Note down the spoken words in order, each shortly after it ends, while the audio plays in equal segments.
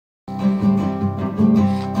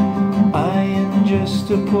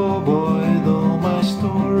just a poor boy, though my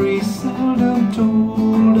story's seldom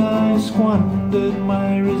told. I squandered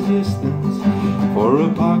my resistance for a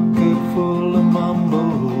pocket full of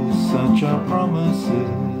mumbles. Such are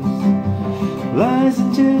promises, lies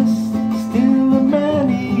and jest. Still a man,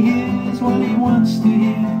 he hears what he wants to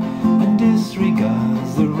hear and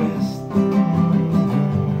disregards the rest.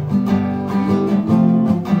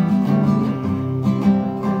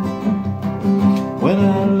 When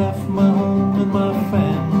I left my home and my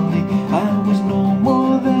family, I was no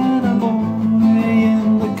more than a boy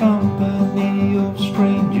in the company of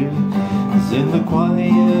strangers, in the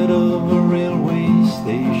quiet of a railway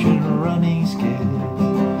station, running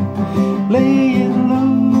scared, laying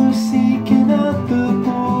low, seeking out the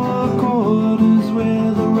poor quarters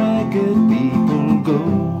where the ragged people go,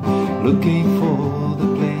 looking for the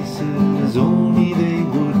places only they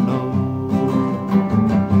would know.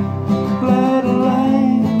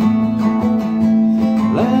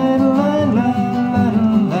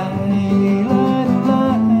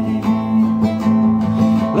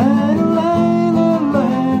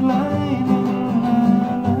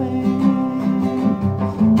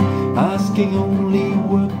 Asking only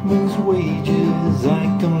workmen's wages, I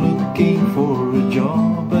come looking for a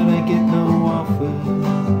job.